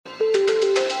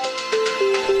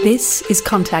This is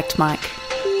Contact Mike.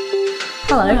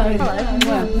 Hello.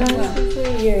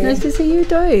 Nice to see you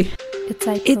too.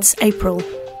 It's April.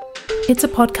 It's a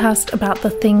podcast about the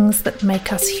things that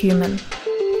make us human.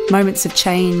 Moments of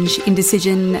change,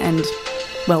 indecision and,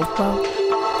 well,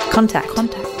 contact.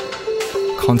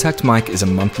 Contact Mike is a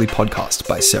monthly podcast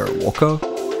by Sarah Walker,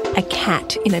 a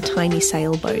cat in a tiny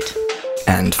sailboat,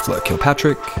 and Fleur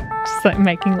Kilpatrick. Just like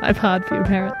making life hard for your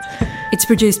parents. It's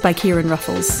produced by Kieran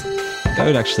Ruffles. That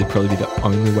would actually probably be the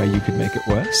only way you could make it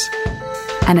worse.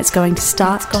 And it's going to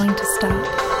start.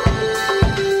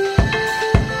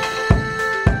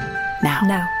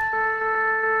 Now.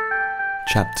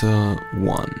 Chapter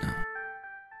 1.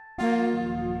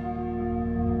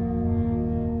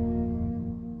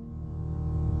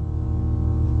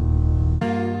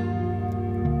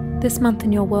 This month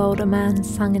in your world, a man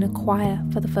sung in a choir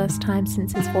for the first time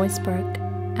since his voice broke,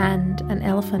 and an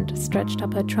elephant stretched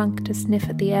up her trunk to sniff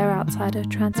at the air outside her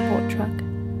transport truck.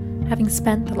 Having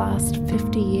spent the last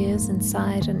 50 years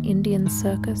inside an Indian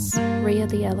circus, Rhea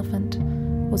the elephant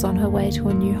was on her way to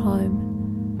a new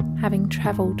home, having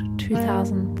travelled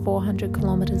 2,400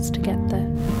 kilometres to get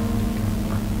there.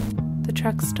 The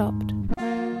truck stopped.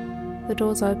 The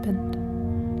doors opened,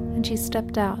 and she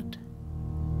stepped out.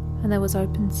 And there was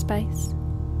open space,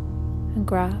 and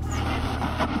grass,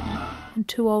 and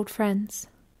two old friends,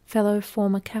 fellow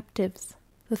former captives.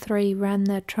 The three ran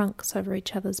their trunks over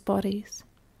each other's bodies,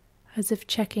 as if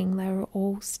checking they were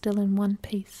all still in one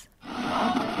piece.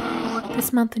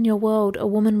 This month in your world, a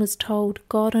woman was told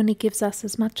God only gives us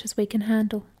as much as we can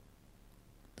handle.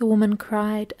 The woman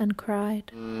cried and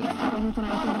cried.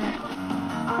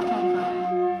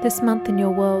 This month in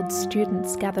your world,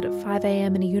 students gathered at 5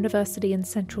 a.m. in a university in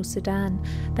central Sudan.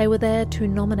 They were there to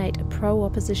nominate a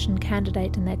pro-opposition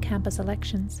candidate in their campus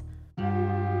elections.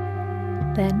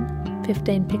 Then,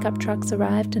 15 pickup trucks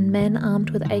arrived and men armed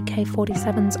with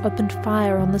AK-47s opened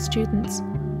fire on the students.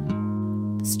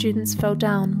 The students fell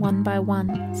down one by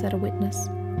one, said a witness.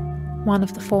 One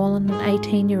of the fallen, an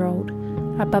 18-year-old,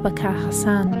 Abubakar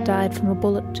Hassan, died from a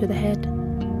bullet to the head.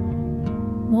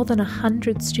 More than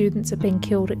 100 students have been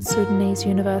killed at Sudanese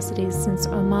universities since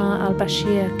Omar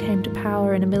al-Bashir came to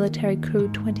power in a military coup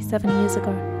 27 years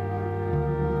ago.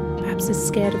 Perhaps he's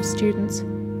scared of students.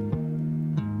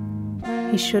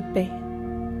 He should be.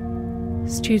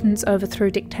 Students overthrew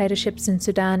dictatorships in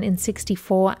Sudan in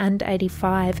 64 and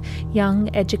 85. Young,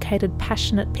 educated,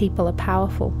 passionate people are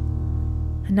powerful.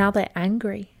 And now they're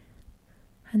angry.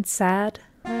 And sad.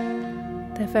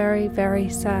 They're very, very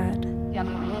sad.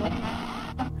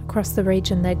 Across the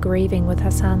region, they're grieving with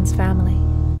Hassan's family,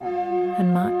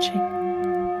 and marching,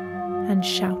 and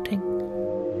shouting.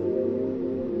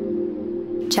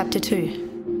 Chapter 2.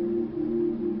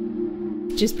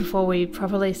 Just before we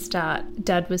properly start,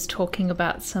 Dad was talking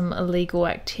about some illegal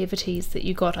activities that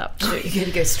you got up to. You're going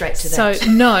to go straight to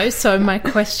that. So my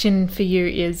question for you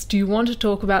is, do you want to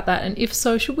talk about that? And if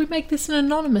so, should we make this an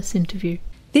anonymous interview?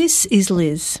 This is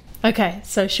Liz. Okay,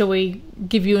 so shall we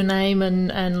give you a name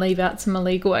and leave out some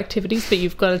illegal activities, but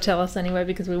you've got to tell us anyway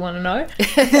because we want to know?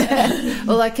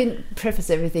 Well, I can preface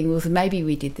everything with maybe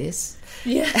we did this.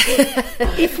 Yeah.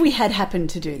 If we had happened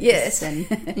to do this. Yes. Then,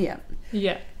 yeah.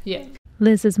 Yeah.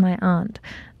 Liz is my aunt.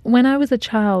 When I was a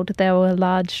child, there were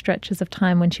large stretches of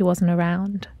time when she wasn't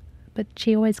around. But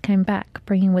she always came back,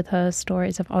 bringing with her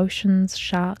stories of oceans,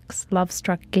 sharks,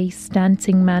 love-struck geese,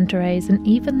 dancing manta rays, and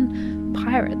even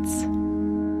pirates.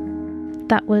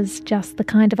 That was just the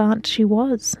kind of aunt she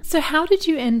was. So how did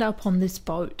you end up on this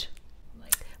boat?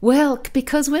 Well,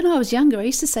 because when I was younger, I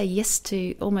used to say yes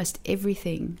to almost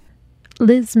everything.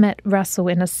 Liz met Russell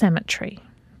in a cemetery,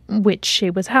 which she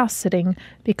was house-sitting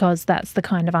because that's the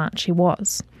kind of aunt she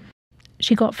was.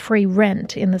 She got free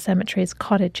rent in the cemetery's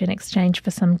cottage in exchange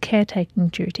for some caretaking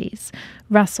duties.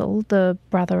 Russell, the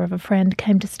brother of a friend,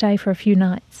 came to stay for a few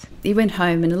nights. He went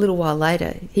home and a little while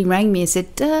later he rang me and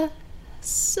said,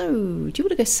 so, do you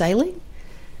want to go sailing?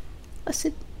 I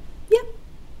said, yep.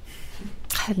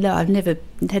 No,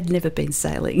 had never been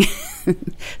sailing.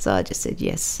 So I just said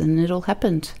yes, and it all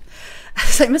happened.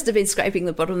 So he must have been scraping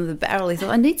the bottom of the barrel. He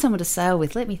thought, I need someone to sail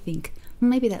with. Let me think.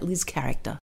 Maybe that Liz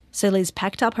character. So Liz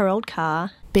packed up her old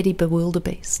car, Betty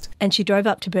Bewilderbeast, and she drove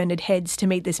up to Bernard Heads to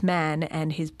meet this man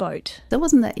and his boat. I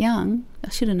wasn't that young. I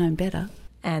should have known better.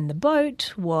 And the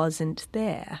boat wasn't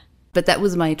there. But that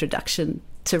was my introduction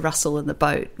to Russell and the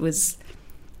boat, was,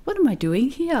 what am I doing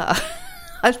here?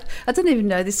 I don't even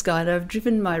know this guy, and I've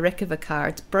driven my wreck of a car.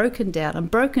 It's broken down. I'm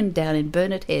broken down in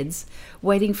Bernard Heads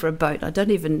waiting for a boat. I don't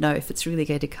even know if it's really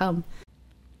going to come.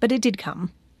 But it did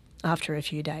come after a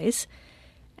few days.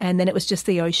 And then it was just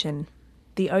the ocean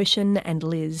and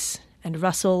Liz and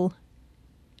Russell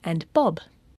and Bob.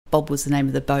 Bob was the name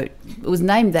of the boat. It was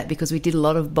named that because we did a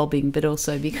lot of bobbing, but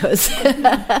also because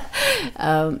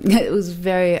it was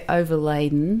very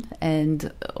overladen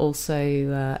and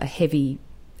also a heavy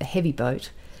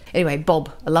boat. Anyway,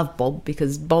 Bob, I love Bob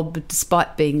because Bob,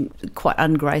 despite being quite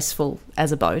ungraceful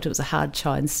as a boat, it was a hard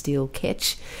chine steel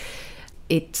ketch,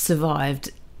 it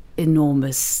survived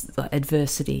enormous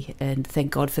adversity, and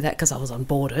thank God for that because I was on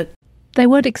board it. They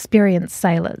weren't experienced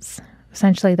sailors.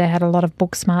 Essentially, they had a lot of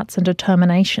book smarts and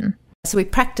determination. So we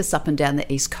practiced up and down the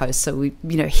East Coast, so we,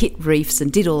 hit reefs and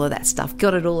did all of that stuff,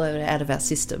 got it all out of our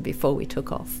system before we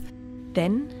took off.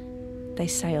 Then they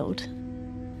sailed,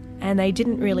 and they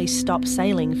didn't really stop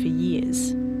sailing for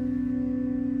years.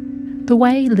 The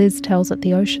way Liz tells it,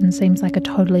 the ocean seems like a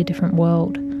totally different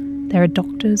world. There are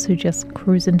doctors who just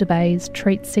cruise into bays,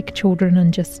 treat sick children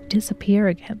and just disappear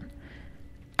again.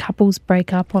 Couples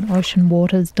break up on ocean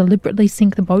waters, deliberately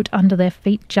sink the boat under their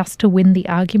feet just to win the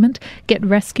argument, get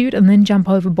rescued and then jump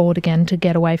overboard again to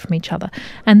get away from each other.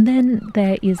 And then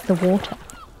there is the water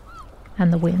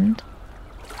and the wind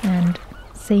and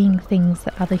seeing things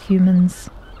that other humans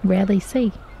rarely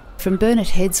see. From Burnett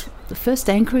Heads, the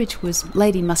first anchorage was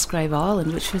Lady Musgrave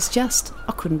Island, which was just,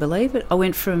 I couldn't believe it. I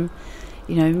went from,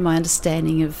 my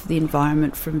understanding of the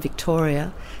environment from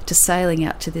Victoria to sailing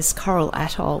out to this coral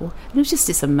atoll. And it was just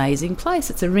this amazing place.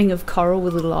 It's a ring of coral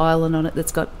with a little island on it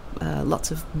that's got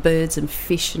lots of birds and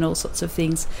fish and all sorts of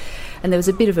things. And there was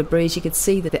a bit of a breeze. You could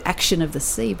see the action of the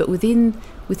sea. But within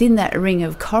that ring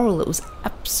of coral, it was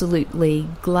absolutely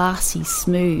glassy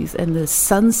smooth. And the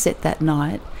sunset that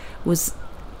night was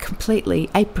completely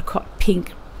apricot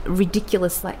pink,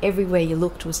 ridiculous. Like everywhere you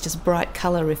looked was just bright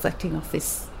colour reflecting off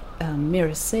this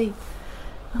mirror sea.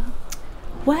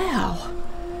 Wow.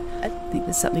 I think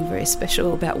there's something very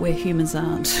special about where humans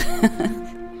aren't.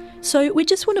 So we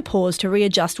just want to pause to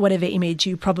readjust whatever image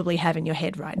you probably have in your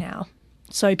head right now.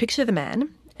 So picture the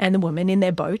man and the woman in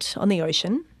their boat on the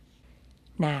ocean.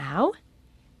 Now,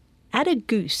 add a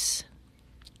goose.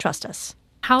 Trust us.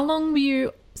 How long were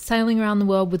you sailing around the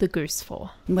world with a goose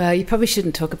for? Well, you probably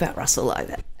shouldn't talk about Russell like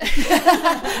that.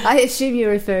 I assume you're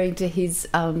referring to his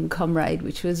comrade,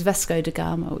 which was Vasco da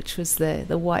Gama, which was the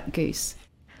white goose.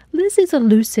 Liz is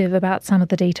elusive about some of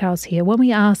the details here. When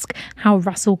we ask how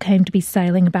Russell came to be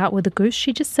sailing about with a goose,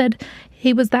 she just said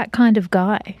he was that kind of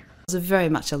guy. It was very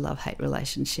much a love-hate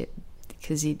relationship.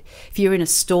 Because if you're in a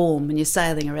storm and you're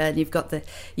sailing around,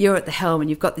 you're at the helm and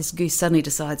you've got this goose suddenly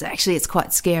decides, actually it's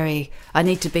quite scary, I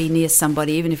need to be near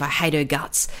somebody even if I hate her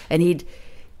guts. And he'd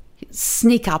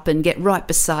sneak up and get right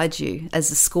beside you as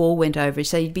the squall went over.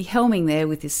 So you'd be helming there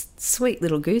with this sweet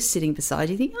little goose sitting beside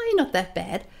you. You think, oh, you're not that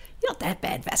bad. You're not that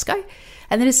bad, Vasco.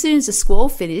 And then as soon as the squall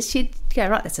finished, he'd go,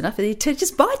 right, that's enough. And he'd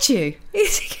just bite you.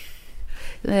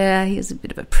 Yeah, he was a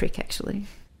bit of a prick, actually.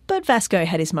 But Vasco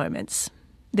had his moments.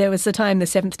 There was the time the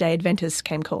Seventh-day Adventists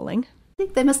came calling. I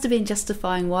think they must have been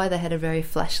justifying why they had a very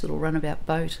flash little runabout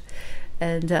boat.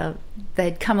 And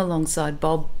they'd come alongside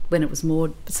Bob when it was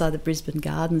moored beside the Brisbane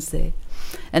Gardens there.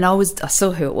 And I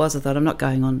saw who it was. I thought, I'm not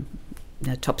going on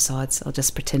top sides. I'll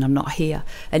just pretend I'm not here.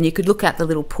 And you could look out the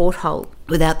little porthole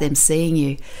without them seeing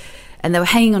you. And they were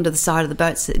hanging onto the side of the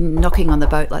boat, knocking on the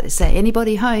boat like they say,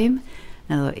 anybody home?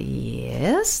 And I thought,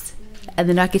 yes. And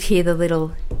then I could hear the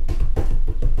little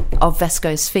of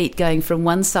Vasco's feet going from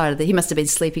one side of he must have been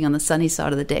sleeping on the sunny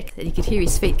side of the deck, and you could hear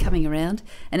his feet coming around,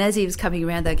 and as he was coming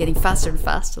around they were getting faster and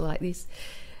faster like this,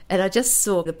 and I just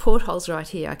saw the portholes right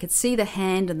here. I could see the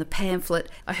hand and the pamphlet.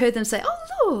 I heard them say,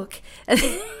 oh look,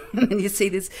 and you see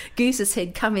this goose's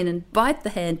head come in and bite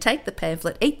the hand, take the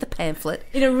pamphlet, eat the pamphlet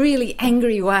in a really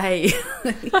angry way.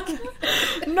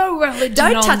 No religion.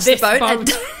 Don't touch the boat.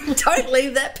 And don't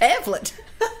leave that pamphlet.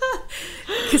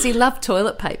 Because he loved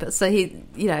toilet paper, so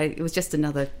it was just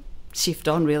another shift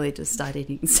on really to start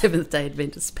eating Seventh-day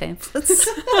Adventist pamphlets.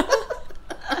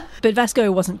 But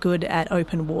Vasco wasn't good at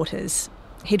open waters.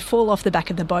 He'd fall off the back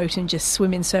of the boat and just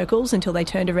swim in circles until they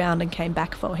turned around and came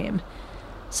back for him.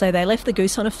 So they left the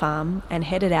goose on a farm and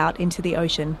headed out into the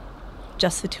ocean.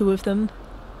 Just the two of them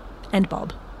and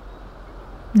Bob.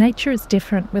 Nature is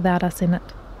different without us in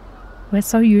it. We're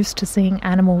so used to seeing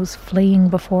animals fleeing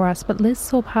before us, but Liz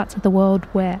saw parts of the world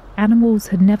where animals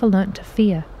had never learnt to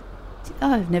fear.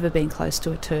 I've never been close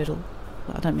to a turtle.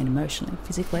 Well, I don't mean emotionally,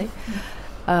 physically.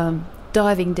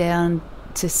 Diving down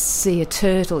to see a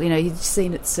turtle, you've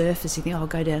seen its surface, you think, I'll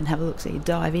go down and have a look, so you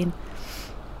dive in.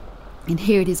 And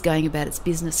here it is going about its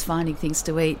business, finding things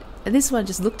to eat. And this one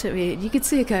just looked at me, and you could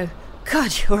see it go,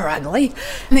 God, you're ugly.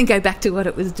 And then go back to what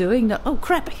it was doing. Oh,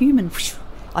 crap, a human.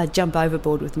 I'd jump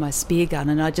overboard with my spear gun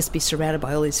and I'd just be surrounded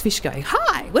by all these fish going,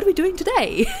 hi, what are we doing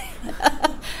today?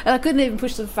 And I couldn't even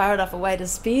push them far enough away to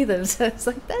spear them. So it's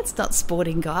like, that's not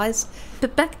sporting, guys.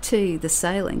 But back to the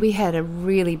sailing. We had a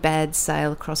really bad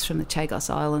sail across from the Chagos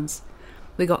Islands.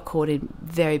 We got caught in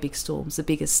very big storms, the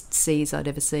biggest seas I'd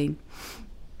ever seen.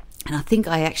 And I think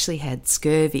I actually had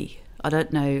scurvy. I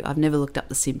don't know, I've never looked up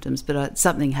the symptoms, but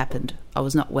something happened. I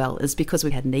was not well. It was because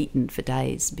we hadn't eaten for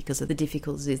days because of the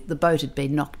difficulties. The boat had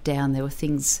been knocked down. There were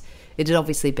things, it had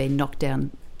obviously been knocked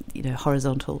down,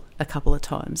 horizontal a couple of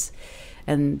times.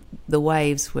 And the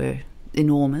waves were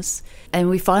enormous. And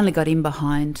we finally got in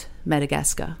behind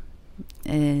Madagascar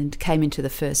and came into the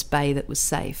first bay that was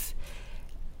safe.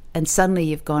 And suddenly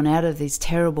you've gone out of these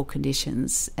terrible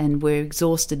conditions and we're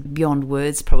exhausted beyond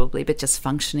words probably, but just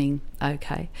functioning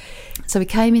okay. So we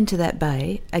came into that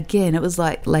bay. Again, it was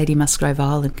like Lady Musgrave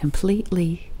Island,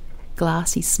 completely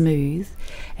glassy smooth.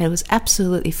 And it was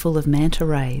absolutely full of manta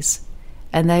rays.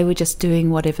 And they were just doing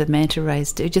whatever manta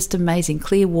rays do. Just amazing.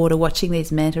 Clear water, watching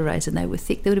these manta rays, and they were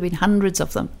thick. There would have been hundreds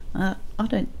of them. I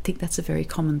don't think that's a very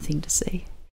common thing to see.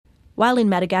 While in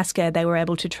Madagascar, they were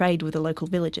able to trade with the local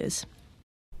villagers.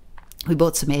 We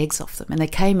bought some eggs off them, and they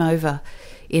came over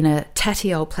in a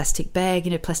tatty old plastic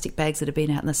bag, plastic bags that have been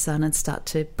out in the sun and start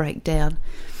to break down.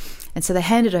 And so they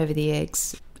handed over the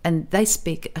eggs, and they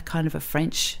speak a kind of a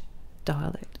French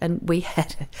dialect. And we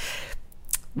had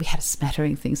a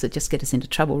smattering of things that just get us into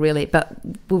trouble, really. But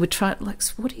we were trying, like,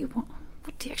 so what do you want?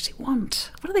 What do you actually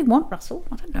want? What do they want, Russell?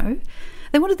 I don't know.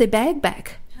 They wanted their bag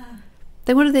back.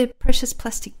 They wanted their precious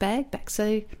plastic bag back.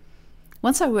 So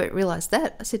once I realised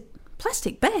that, I said,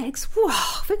 plastic bags?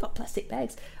 Whoa, we've got plastic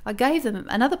bags. I gave them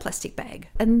another plastic bag,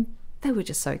 and they were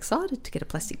just so excited to get a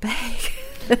plastic bag.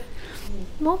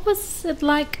 What was it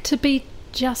like to be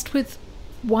just with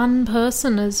one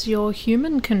person as your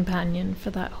human companion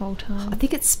for that whole time? I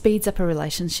think it speeds up a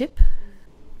relationship.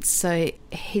 So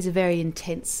he's a very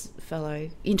intense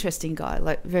fellow, interesting guy,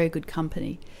 like very good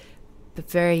company, but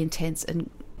very intense.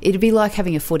 And it'd be like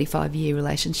having a 45-year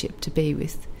relationship to be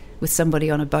with somebody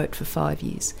on a boat for 5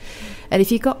 years. And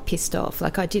if you got pissed off,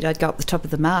 like I did, I'd go up the top of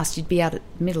the mast, you'd be out at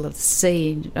the middle of the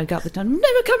sea, and I'd go up the top,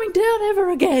 never coming down ever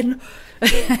again,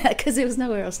 because there was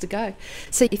nowhere else to go.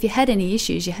 So if you had any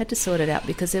issues, you had to sort it out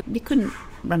because you couldn't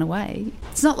run away.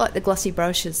 It's not like the glossy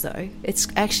brochures, though. It's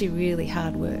actually really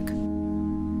hard work.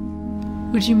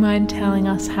 Would you mind telling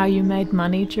us how you made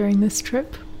money during this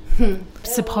trip?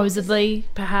 Supposedly,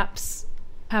 perhaps,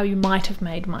 how you might have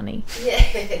made money.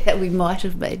 Yeah, we might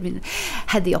have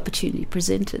had the opportunity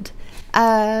presented.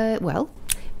 Well,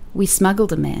 we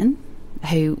smuggled a man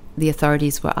who the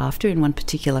authorities were after in one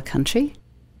particular country.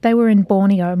 They were in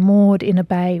Borneo, moored in a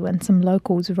bay, when some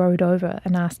locals rowed over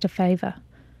and asked a favour.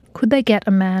 Could they get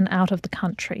a man out of the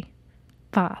country?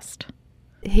 Fast.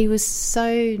 He was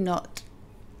so not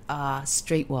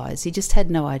streetwise. He just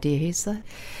had no idea. He's like,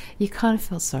 you kind of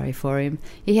felt sorry for him.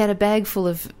 He had a bag full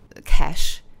of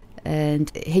cash,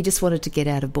 and he just wanted to get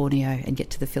out of Borneo and get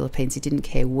to the Philippines. He didn't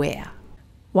care where.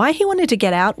 Why he wanted to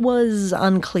get out was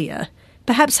unclear.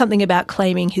 Perhaps something about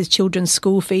claiming his children's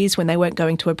school fees when they weren't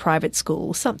going to a private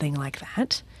school, something like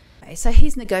that. So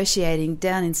he's negotiating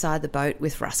down inside the boat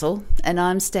with Russell, and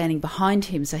I'm standing behind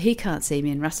him so he can't see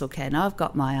me and Russell can. I've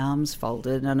got my arms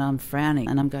folded and I'm frowning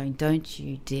and I'm going, don't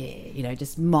you dare,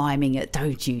 just miming it,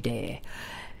 don't you dare.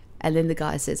 And then the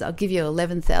guy says, I'll give you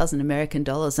 11,000 American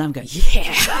dollars. And I'm going,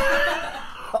 yeah,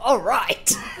 all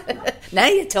right. Now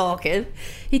you're talking.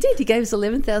 He did. He gave us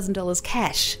 $11,000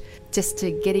 cash just to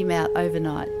get him out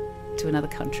overnight to another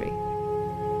country.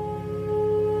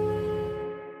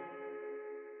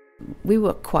 We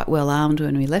were quite well armed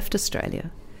when we left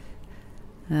Australia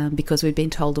because we'd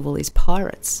been told of all these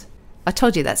pirates. I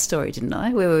told you that story, didn't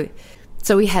I?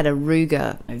 So we had a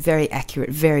Ruger, a very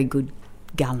accurate, very good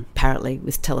gun, apparently,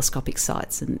 with telescopic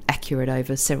sights and accurate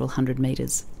over several hundred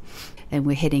metres. And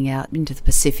we're heading out into the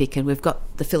Pacific, and we've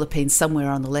got the Philippines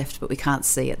somewhere on the left, but we can't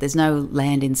see it. There's no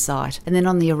land in sight. And then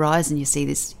on the horizon you see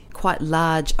this quite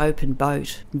large open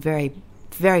boat, very,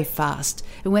 very fast.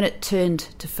 And when it turned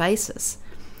to face us,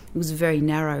 it was a very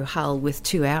narrow hull with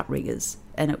two outriggers,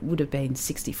 and it would have been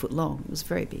 60 foot long. It was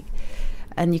very big.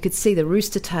 And you could see the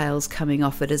rooster tails coming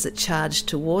off it as it charged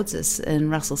towards us,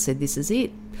 and Russell said, this is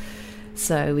it.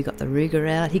 So we got the Ruger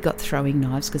out. He got throwing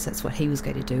knives because that's what he was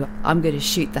going to do. I'm going to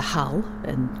shoot the hull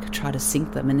and try to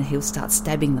sink them, and he'll start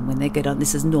stabbing them when they get on.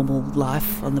 This is normal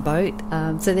life on the boat.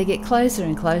 So they get closer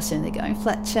and closer, and they're going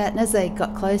flat chat. And as they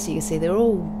got closer, you can see they're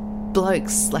all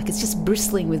blokes, like it's just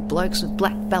bristling with blokes with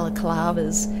black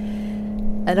balaclavas.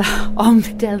 And I'm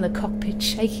down in the cockpit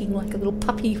shaking like a little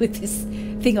puppy with this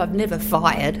thing I've never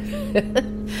fired.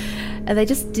 And they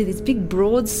just do this big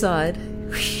broadside.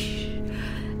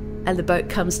 And the boat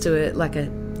comes to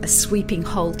a a sweeping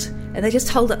halt, and they just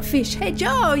hold up fish. Hey,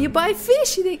 Joe, you buy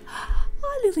fish? You think,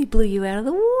 I nearly blew you out of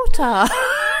the water.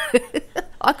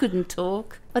 I couldn't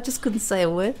talk. I just couldn't say a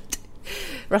word.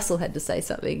 Russell had to say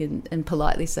something and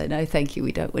politely say, no, thank you,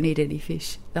 we don't want to eat any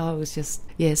fish. I was just,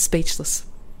 speechless.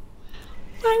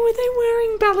 Why were they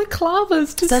wearing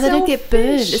balaclavas to so sell they don't get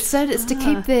burned. fish? It's to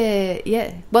keep their,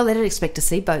 well, they don't expect to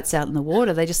see boats out in the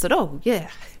water. They just thought,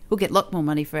 we'll get a lot more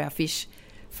money for our fish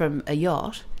from a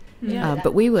yacht.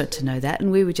 But we weren't to know that,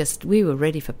 and we were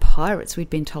ready for pirates. We'd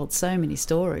been told so many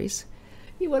stories.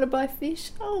 You want to buy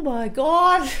fish? Oh my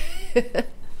God.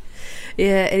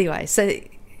 Anyway, so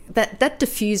that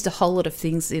diffused a whole lot of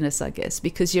things in us, I guess,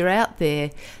 because you're out there,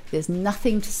 there's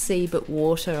nothing to see but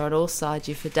water on all sides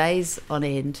you for days on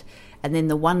end, and then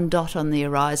the one dot on the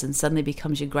horizon suddenly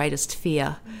becomes your greatest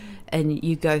fear, and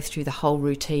you go through the whole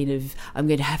routine of, I'm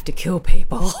going to have to kill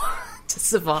people to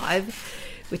survive,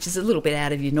 which is a little bit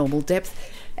out of your normal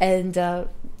depth, and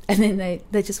then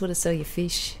they just want to sell you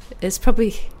fish. It's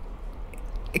probably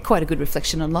quite a good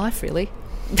reflection on life, really.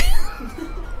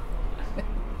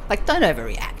 Like, don't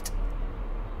overreact.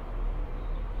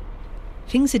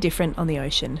 Things are different on the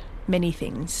ocean, many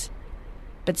things.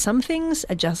 But some things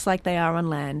are just like they are on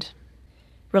land.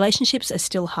 Relationships are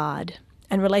still hard,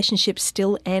 and relationships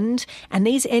still end, and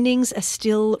these endings are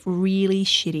still really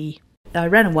shitty. I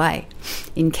ran away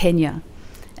in Kenya,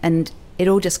 and it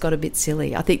all just got a bit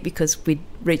silly. I think because we'd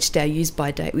reached our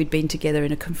use-by date, we'd been together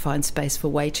in a confined space for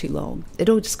way too long. It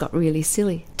all just got really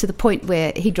silly, to the point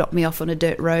where he dropped me off on a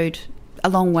dirt road a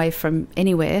long way from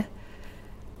anywhere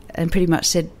and pretty much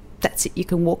said, that's it, you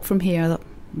can walk from here. I thought,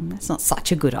 that's not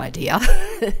such a good idea.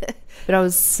 But I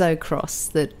was so cross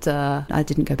that I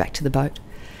didn't go back to the boat.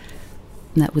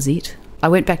 And that was it. I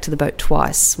went back to the boat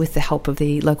twice with the help of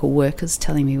the local workers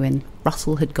telling me when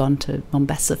Russell had gone to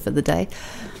Mombasa for the day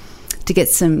to get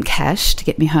some cash to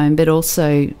get me home, but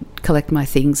also collect my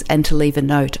things and to leave a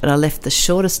note. And I left the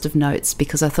shortest of notes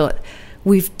because I thought,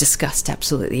 we've discussed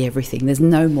absolutely everything. There's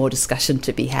no more discussion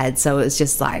to be had. So it was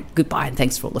just like, goodbye and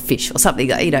thanks for all the fish or something.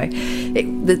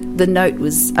 The note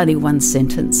was only one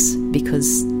sentence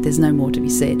because there's no more to be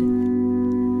said.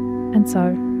 And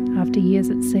so, after years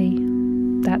at sea,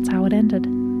 that's how it ended.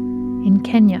 In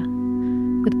Kenya,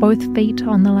 with both feet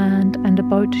on the land and a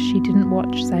boat she didn't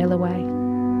watch sail away.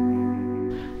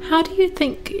 How do you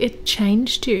think it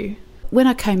changed you? When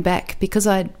I came back, because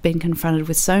I'd been confronted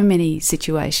with so many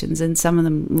situations and some of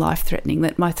them life-threatening,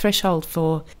 that my threshold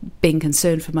for being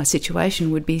concerned for my situation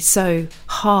would be so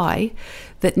high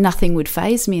that nothing would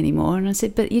faze me anymore. And I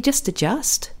said, but you just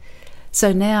adjust.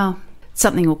 So now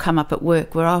something will come up at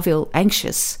work where I'll feel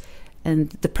anxious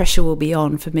and the pressure will be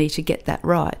on for me to get that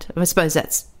right. I suppose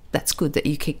that's good that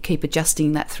you keep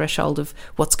adjusting that threshold of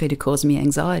what's going to cause me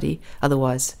anxiety.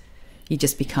 Otherwise, you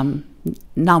just become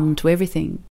numb to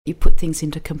everything. You put things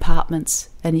into compartments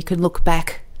and you can look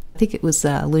back. I think it was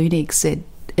Lunig said,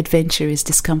 adventure is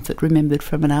discomfort remembered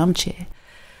from an armchair.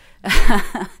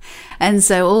 And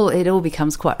so it all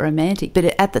becomes quite romantic. But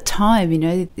at the time,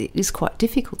 it was quite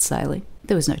difficult sailing.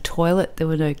 There was no toilet, there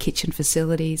were no kitchen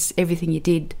facilities. Everything you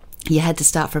did, you had to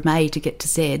start from A to get to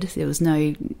Z. There was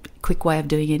no quick way of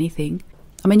doing anything.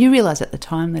 I mean, you realise at the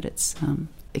time that it's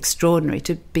extraordinary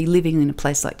to be living in a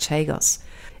place like Chagos.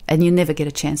 And you never get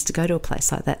a chance to go to a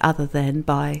place like that other than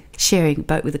by sharing a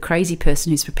boat with a crazy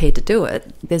person who's prepared to do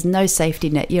it. There's no safety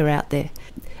net. You're out there.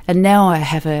 And now I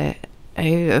have a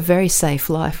very safe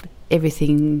life.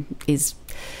 Everything is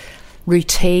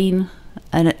routine.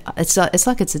 And it's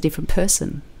like it's a different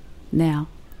person now.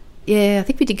 Yeah, I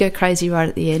think we did go crazy right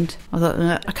at the end. I thought,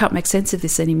 no, I can't make sense of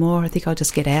this anymore. I think I'll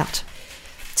just get out.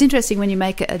 It's interesting when you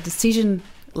make a decision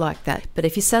like that. But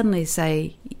if you suddenly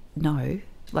say no,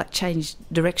 like change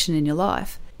direction in your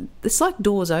life, it's like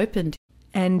doors opened.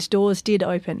 And doors did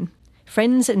open.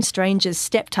 Friends and strangers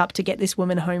stepped up to get this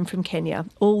woman home from Kenya,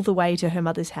 all the way to her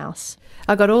mother's house.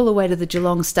 I got all the way to the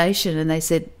Geelong station and they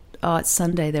said, oh, it's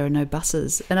Sunday, there are no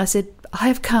buses. And I said, I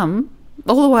have come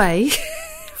all the way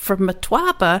from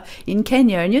Mtwapa in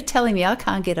Kenya and you're telling me I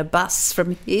can't get a bus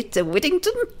from here to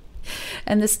Whittington?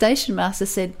 And the station master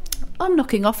said, I'm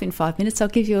knocking off in 5 minutes, I'll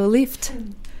give you a lift.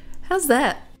 How's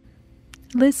that?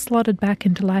 Liz slotted back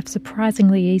into life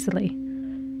surprisingly easily.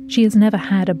 She has never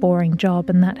had a boring job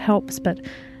and that helps, but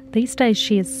these days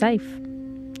she is safe.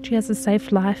 She has a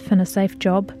safe life and a safe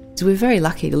job. So we're very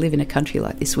lucky to live in a country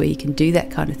like this where you can do that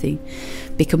kind of thing,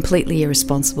 be completely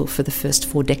irresponsible for the first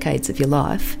 4 decades of your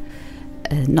life.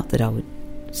 Not that I would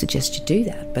suggest you do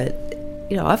that, but,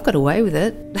 I've got away with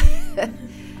it.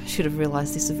 I should have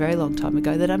realised this a very long time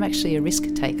ago, that I'm actually a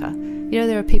risk taker.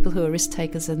 There are people who are risk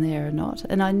takers and there are not,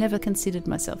 and I never considered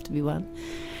myself to be one.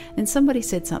 And somebody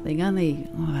said something only,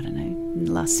 I don't know, in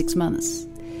the last 6 months.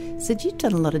 Said, you've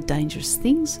done a lot of dangerous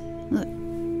things. Look,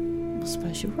 I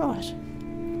suppose you're right.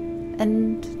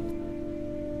 And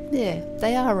yeah,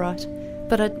 they are right.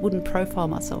 But I wouldn't profile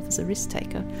myself as a risk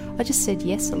taker. I just said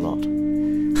yes a lot.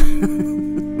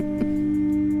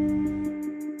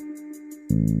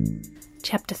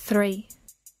 Chapter 3.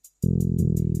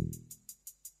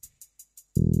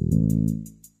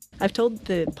 I've told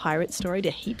the pirate story to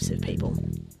heaps of people.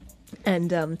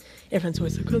 And everyone's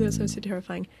always like, oh, that's so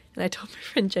terrifying. And I told my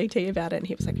friend JT about it, and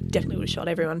he was like, definitely would have shot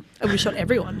everyone. I would have shot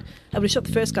everyone. I would have shot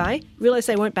the first guy, realised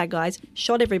they weren't bad guys,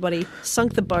 shot everybody,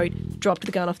 sunk the boat, dropped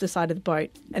the gun off the side of the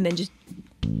boat, and then just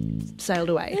sailed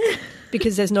away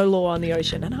because there's no law on the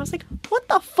ocean. And I was like, what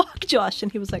the fuck, Josh?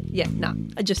 And he was like, yeah, nah,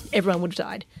 everyone would have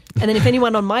died. And then if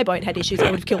anyone on my boat had issues,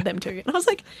 I would have killed them too. And I was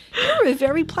like, you're a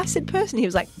very placid person. He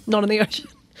was like, not on the ocean.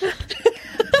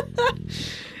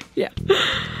 Yeah.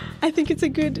 I think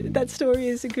that story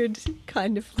is a good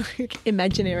kind of like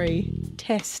imaginary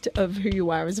test of who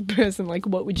you are as a person. Like,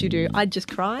 what would you do? I'd just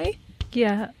cry.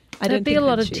 Yeah. There'd be a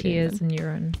lot of tears and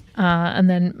urine. And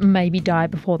then maybe die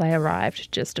before they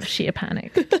arrived, just of sheer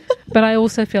panic. But I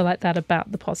also feel like that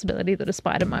about the possibility that a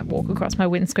spider might walk across my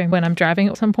windscreen when I'm driving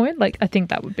at some point. Like, I think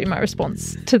that would be my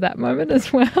response to that moment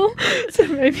as well. So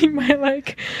maybe my,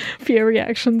 fear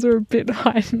reactions are a bit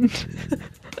heightened.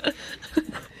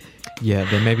 Yeah,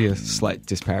 there may be a slight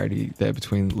disparity there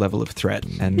between level of threat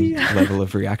and level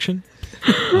of reaction.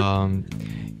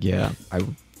 Yeah, I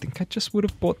think I just would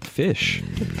have bought the fish.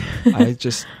 I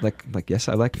just yes,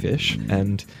 I like fish.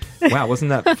 And wow, wasn't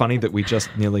that funny that we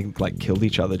just nearly killed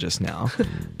each other just now?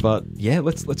 But yeah,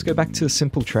 let's go back to a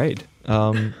simple trade.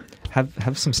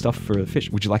 Have some stuff for a fish.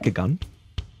 Would you like a gun?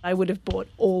 I would have bought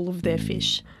all of their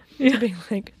fish Yeah. to be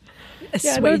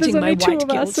Yeah, I know there's only two of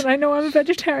us, and I know I'm a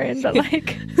vegetarian, but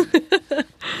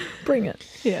bring it.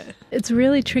 Yeah. It's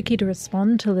really tricky to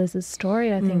respond to Liz's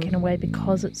story, I think, in a way,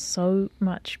 because it's so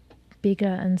much bigger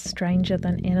and stranger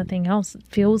than anything else. It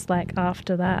feels like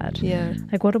after that. Yeah.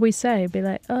 Like, what do we say? Be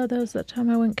like, oh, that was that time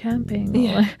I went camping.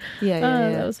 Yeah. Or Yeah.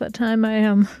 that was that time I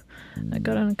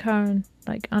got in a car and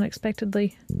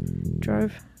unexpectedly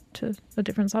drove to a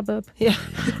different suburb. Yeah.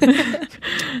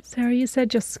 Sarah, you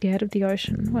said you're scared of the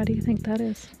ocean. Why do you think that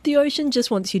is? The ocean just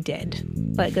wants you dead.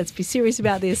 Let's be serious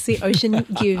about this. The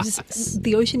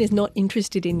ocean is not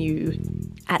interested in you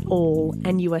at all,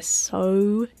 and you are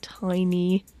so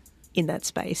tiny in that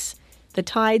space. The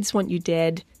tides want you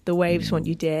dead. The waves want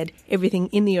you dead. Everything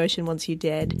in the ocean wants you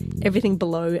dead. Everything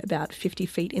below about 50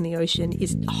 feet in the ocean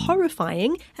is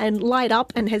horrifying and light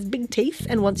up and has big teeth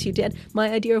and wants you dead.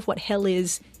 My idea of what hell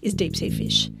is deep sea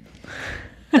fish.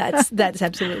 That's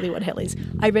absolutely what hell is.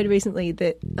 I read recently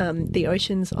that the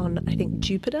oceans on, I think,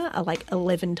 Jupiter are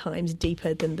 11 times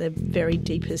deeper than the very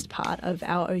deepest part of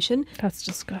our ocean. That's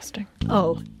disgusting.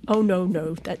 Oh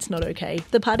no, that's not okay.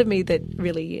 The part of me that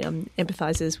really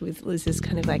empathises with Liz is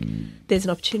kind of there's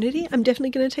an opportunity. I'm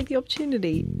definitely going to take the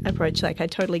opportunity approach. I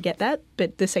totally get that.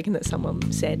 But the second that someone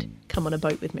said, come on a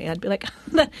boat with me, I'd be like,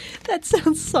 that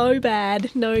sounds so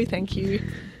bad. No, thank you.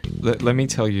 Let me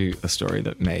tell you a story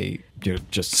that may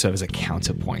just serve as a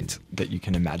counterpoint that you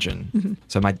can imagine. Mm-hmm.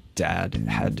 So my dad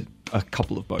had a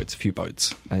few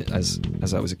boats as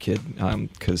I was a kid,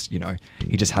 because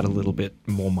he just had a little bit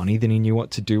more money than he knew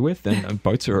what to do with, and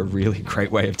boats are a really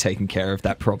great way of taking care of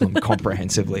that problem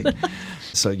comprehensively.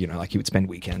 So he would spend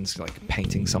weekends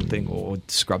painting something or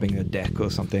scrubbing a deck or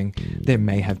something. There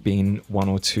may have been one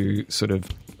or two sort of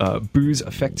booze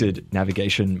affected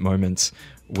navigation moments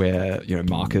where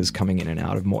markers coming in and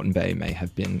out of Moreton Bay may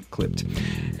have been clipped.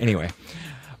 Anyway,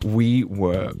 we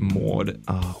were moored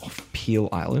off Peel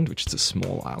Island, which is a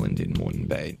small island in Moreton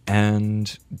Bay,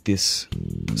 and this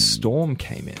storm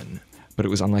came in, but it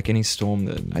was unlike any storm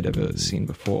that I'd ever seen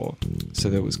before. So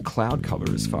there was cloud cover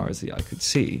as far as the eye could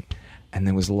see, and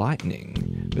there was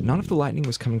lightning, but none of the lightning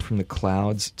was coming from the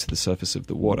clouds to the surface of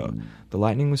the water. The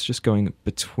lightning was just going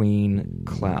between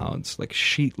clouds, like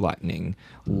sheet lightning,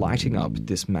 lighting up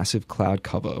this massive cloud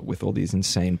cover with all these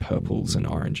insane purples and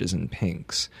oranges and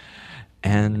pinks.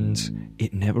 And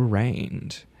it never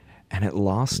rained, and it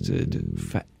lasted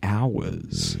for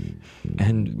hours.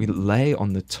 And we lay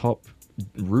on the top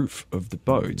roof of the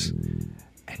boat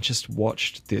and just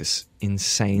watched this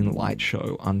insane light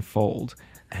show unfold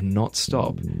and not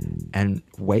stop and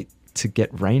wait to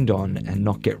get rained on and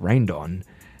not get rained on.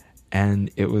 And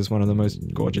it was one of the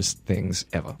most gorgeous things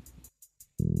ever.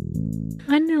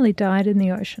 I nearly died in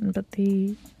the ocean, but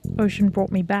the ocean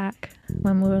brought me back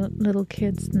when we were little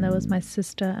kids, and there was my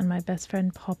sister and my best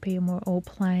friend Poppy, and we were all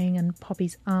playing, and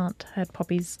Poppy's aunt had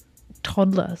Poppy's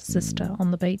toddler sister on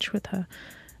the beach with her,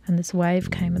 And this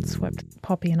wave came and swept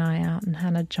Poppy and I out, and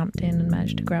Hannah jumped in and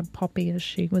managed to grab Poppy as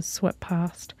she was swept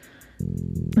past.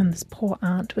 And this poor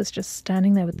aunt was just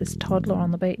standing there with this toddler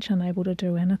on the beach, unable to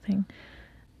do anything.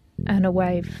 And a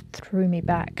wave threw me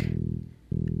back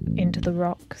into the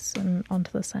rocks and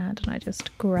onto the sand, and I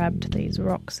just grabbed these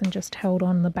rocks and just held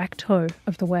on. The back toe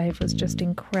of the wave was just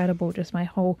incredible. Just my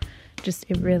whole, just,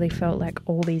 it really felt like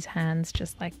all these hands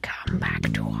just like, come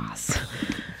back to us.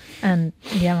 And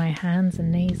yeah, my hands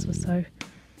and knees were so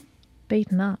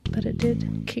beaten up, but it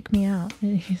did kick me out.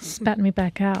 It spat me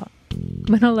back out.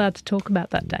 We're not allowed to talk about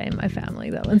that day in my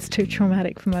family. That one's too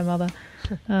traumatic for my mother.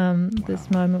 This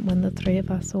moment when the three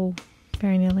of us all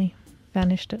very nearly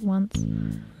vanished at once.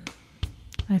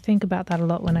 I think about that a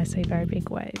lot when I see very big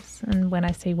waves, and when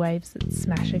I see waves that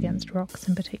smash against rocks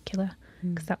in particular,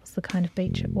 because that was the kind of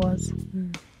beach it was.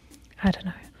 I don't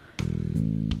know.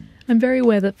 I'm very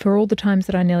aware that for all the times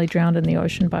that I nearly drowned in the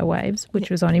ocean by waves, which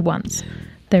was only once,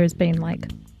 there has been like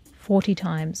 40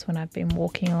 times when I've been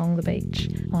walking along the beach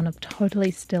on a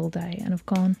totally still day and have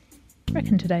gone, I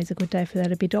reckon today's a good day for there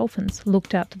to be dolphins.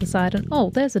 Looked out to the side and, oh,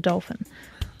 there's a dolphin.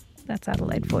 That's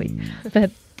Adelaide for you.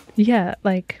 But yeah,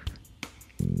 like,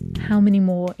 how many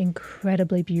more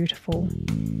incredibly beautiful,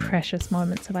 precious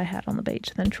moments have I had on the beach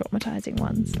than traumatizing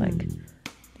ones? Like,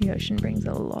 the ocean brings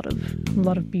a lot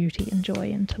of beauty and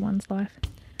joy into one's life.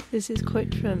 There's this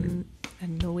quote from a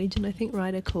Norwegian, I think,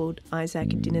 writer called Isaac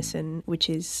Dinesen, which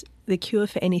is, the cure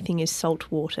for anything is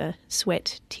salt water,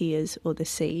 sweat, tears, or the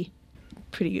sea.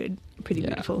 Pretty good, pretty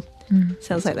beautiful.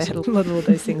 Sounds like they had a lot of all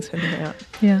those things for them out.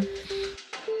 Yeah.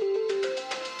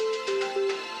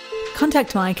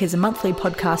 Contact Mike is a monthly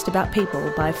podcast about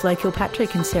people by Flo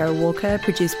Kilpatrick and Sarah Walker,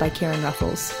 produced by Kieran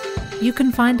Ruffles. You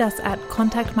can find us at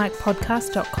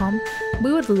contactmikepodcast.com.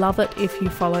 We would love it if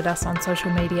you followed us on social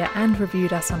media and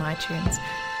reviewed us on iTunes.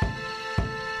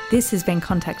 This has been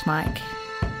Contact Mike.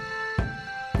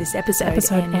 This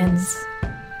episode ends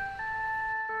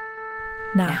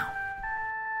now.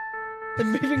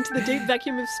 I'm moving to the deep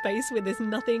vacuum of space where there's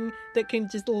nothing that can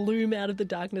just loom out of the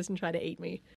darkness and try to eat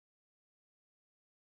me.